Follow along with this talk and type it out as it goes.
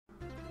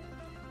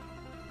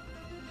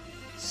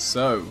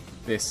So,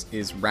 this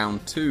is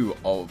round 2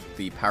 of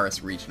the Paris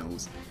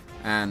Regionals,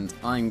 and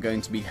I'm going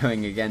to be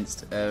going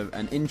against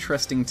an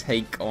interesting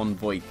take on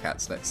Void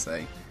Cats, let's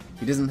say.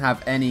 He doesn't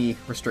have any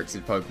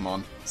restricted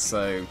Pokemon,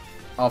 so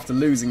after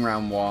losing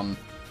round 1,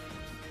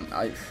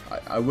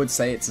 I would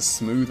say it's a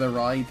smoother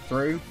ride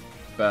through,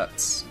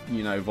 but,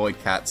 you know, Void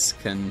Cats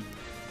can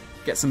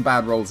get some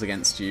bad rolls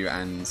against you,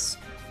 and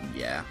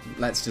yeah,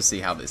 let's just see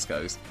how this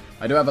goes.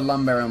 I do have a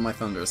Lumberry on my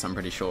Thundurus, I'm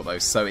pretty sure though,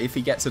 so if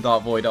he gets a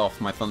Dark Void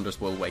off, my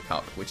Thundurus will wake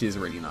up, which is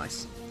really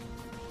nice.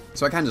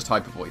 So I can just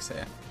Hyper Voice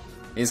here.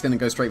 It's going to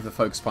go straight for the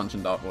Focus Punch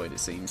and Dark Void, it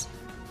seems.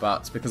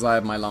 But because I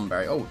have my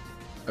Lumberry... Oh,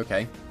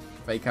 okay.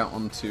 Fake out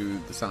onto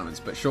the Salamence,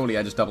 but surely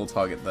I just double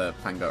target the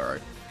Pangoro.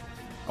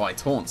 Oh, I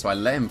Taunt, so I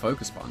let him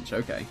Focus Punch,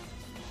 okay.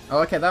 Oh,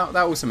 okay, that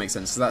also makes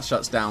sense, so that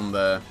shuts down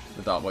the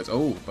Dark Voids.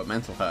 Oh, but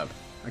Mental Herb.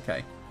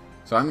 Okay.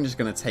 So I'm just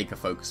going to take a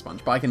Focus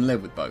Punch, but I can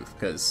live with both,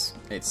 because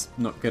it's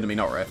not going to be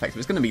not very effective.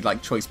 It's going to be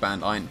like Choice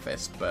Band Iron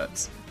Fist,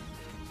 but...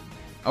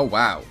 Oh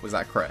wow, was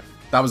that a crit?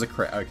 That was a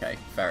crit, okay,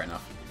 fair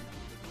enough.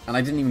 And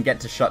I didn't even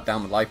get to shut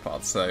down the Life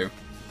Path, so...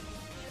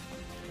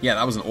 Yeah,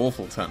 that was an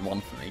awful turn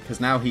 1 for me, because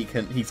now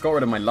he's got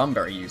rid of my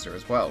Lumberry user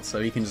as well, so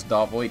he can just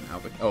Dark Void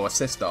now, oh,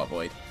 assist Dark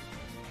Void.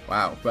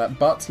 Wow,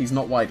 but he's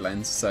not Wide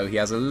Lens, so he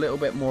has a little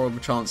bit more of a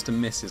chance to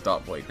miss his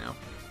Dark Void now.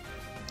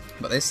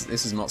 But this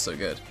is not so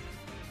good.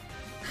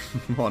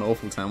 What an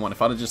awful turn 1.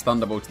 If I'd have just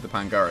Thunderbolted the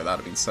Pangoro, that would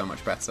have been so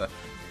much better.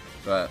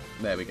 But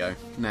there we go.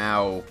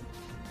 Now,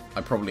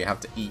 I probably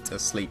have to eat a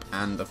Sleep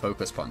and a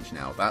Focus Punch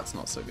now. That's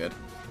not so good.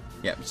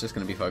 Yep, it's just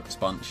going to be Focus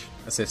Punch.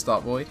 Assist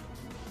Dark Void.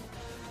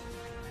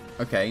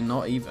 Okay,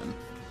 not even.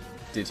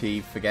 Did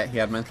he forget he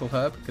had Mental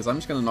Herb? Because I'm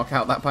just going to knock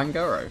out that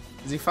Pangoro.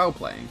 Is he foul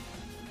playing?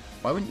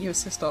 Why wouldn't you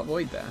assist Dark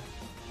Void there?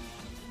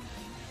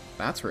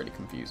 That's really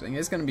confusing.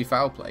 It's going to be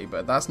foul play,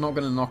 but that's not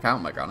going to knock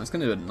out my gun. It's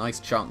going to do a nice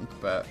chunk,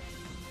 but...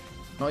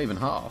 not even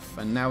half,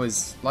 and now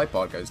his life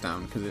bar goes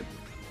down, because it...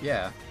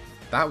 yeah,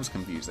 that was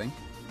confusing.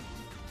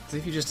 Because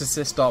if you just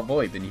assist Dark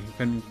Void, then you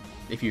can...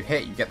 if you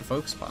hit, you get the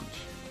Focus Punch.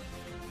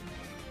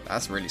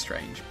 That's really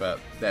strange, but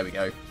there we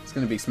go. It's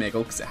going to be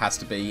Smeargle, because it has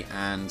to be,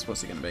 and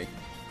what's it going to be?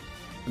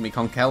 It's going to be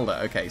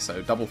Conkeldurr. Okay,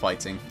 so double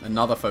fighting,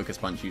 another Focus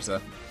Punch user,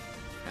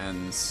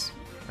 and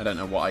I don't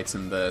know what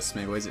item the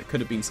Smeargle is. It could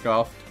have been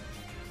Scarfed.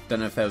 Don't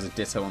know if there was a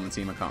Ditto on the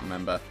team, I can't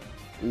remember.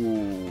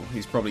 Ooh,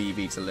 he's probably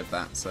EV to live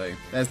that, so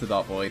there's the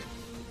Dark Void.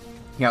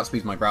 He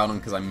outspeeds my Groudon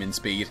because I'm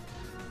min-speed.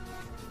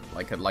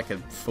 Like a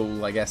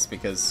fool, I guess,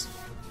 because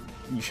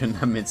you shouldn't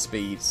have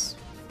mid-speed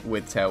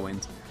with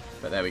Tailwind.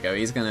 But there we go.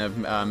 He's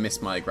going to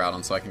miss my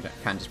Groudon, so I can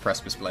just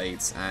Precipice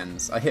Blades,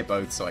 and I hit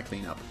both, so I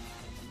clean up.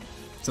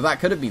 So that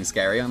could have been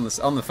scary.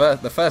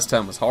 The first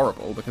turn was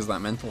horrible because of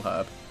that Mental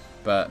Herb,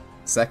 but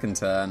second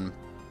turn,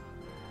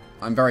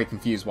 I'm very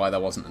confused why there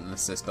wasn't an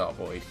assist Dark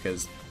Void,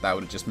 because that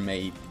would have just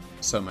made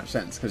so much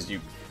sense. Because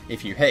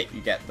if you hit,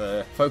 you get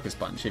the Focus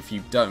Punch. If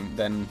you don't,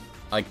 then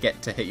I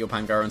get to hit your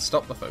Pangoro and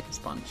stop the Focus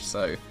Punch.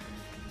 So,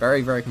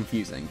 very, very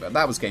confusing. But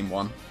that was game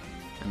 1.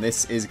 And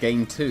this is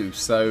game 2.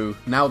 So,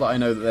 now that I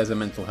know that there's a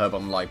Mental Herb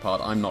on the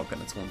Lipard, I'm not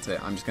going to taunt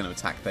it. I'm just going to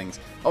attack things.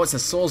 Oh, it's a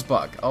Swords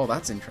Bug. Oh,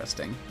 that's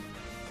interesting.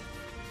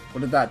 What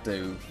did that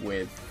do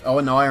with... oh,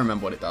 no, I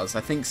remember what it does.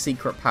 I think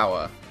Secret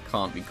Power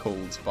can't be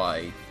called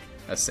by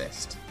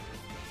Assist.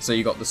 So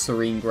you got the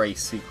Serene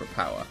Grace Secret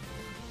Power.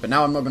 But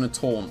now I'm not going to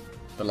taunt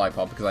the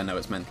Lipard because I know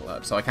it's Mental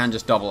Herb. So I can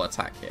just double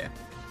attack here.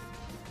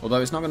 Although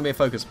it's not going to be a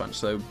Focus Punch,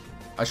 so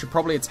I should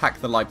probably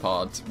attack the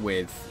Lipard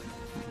with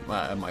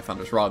my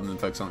Thundurus rather than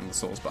focus on the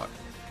Swords Buck.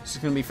 It's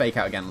just going to be Fake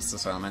Out again with the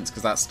Salamence,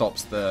 because that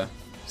stops the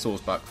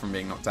Swords Buck from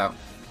being knocked out.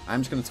 I'm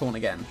just going to Taunt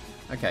again.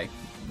 Okay,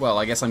 well,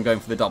 I guess I'm going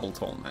for the double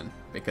Taunt then,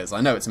 because I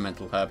know it's a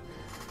Mental Herb.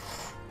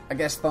 I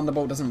guess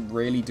Thunderbolt doesn't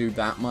really do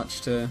that much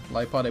to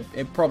Lipard.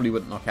 It probably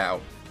wouldn't knock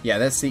out. Yeah,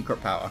 there's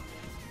Secret Power.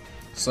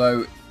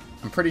 So,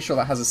 I'm pretty sure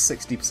that has a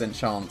 60%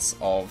 chance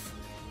of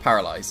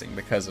paralyzing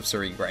because of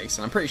Serene Grace,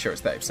 and I'm pretty sure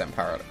it's 30%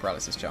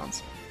 paralysis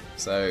chance.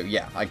 So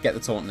yeah, I get the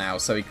taunt now,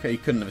 so he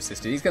couldn't have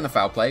assisted. He's going to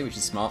foul play, which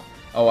is smart.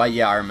 Oh,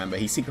 yeah, I remember.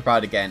 He Secret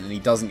Powered again, and he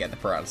doesn't get the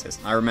paralysis.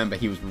 I remember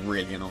he was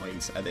really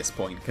annoyed at this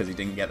point because he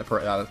didn't get the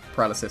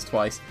paralysis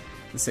twice,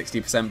 the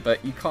 60%,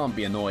 but you can't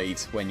be annoyed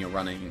when you're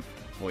running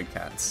Void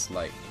Cats.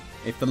 Like,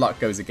 if the luck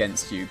goes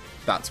against you,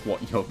 that's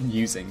what you're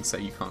using, so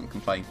you can't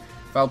complain.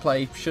 Foul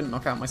play shouldn't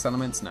knock out my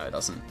Salamence? No, it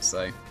doesn't,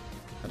 so...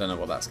 I don't know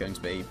what that's going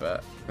to be,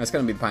 but it's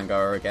going to be the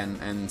Pangoro again,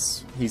 and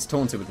he's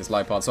taunted with this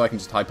Lipard, so I can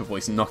just Hyper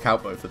Voice and knock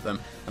out both of them.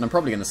 And I'm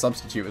probably going to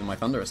substitute with my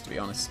Thundurus, to be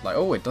honest. Like,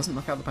 oh, it doesn't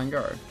knock out the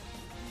Pangoro.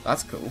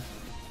 That's cool.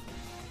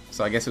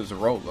 So I guess it was a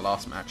roll the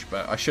last match,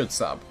 but I should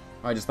sub.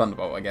 I just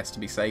Thunderbolt, I guess, to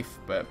be safe,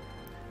 but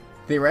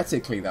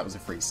theoretically that was a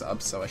free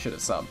sub, so I should have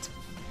subbed.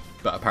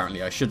 But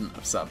apparently I shouldn't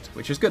have subbed,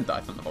 which was good that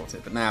I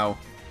Thunderbolted. But now,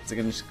 is it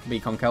going to just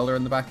be Conkeldurr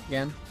in the back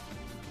again?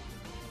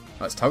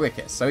 Oh, it's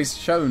Togekiss. So he's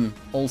shown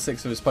all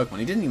 6 of his Pokemon.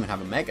 He didn't even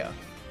have a Mega.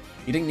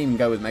 He didn't even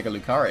go with Mega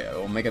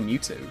Lucario or Mega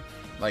Mewtwo.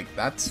 Like,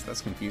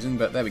 that's confusing,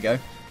 but there we go.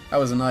 That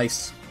was a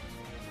nice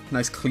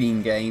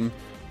clean game.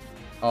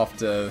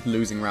 After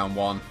losing round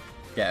 1,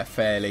 get a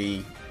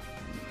fairly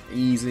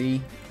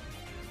easy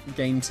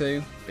game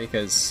 2,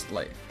 because,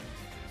 like,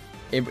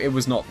 it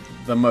was not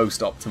the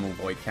most optimal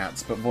Void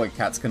Cats, but Void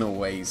Cats can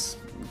always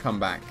come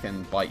back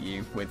and bite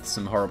you with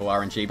some horrible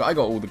RNG. But I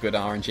got all the good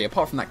RNG,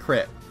 apart from that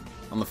crit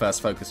on the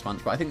first Focus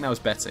Punch, but I think that was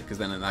better, because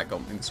then that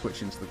got me to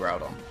switch into the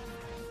Groudon.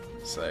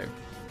 So,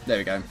 there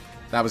we go.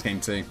 That was game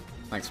 2.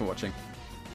 Thanks for watching.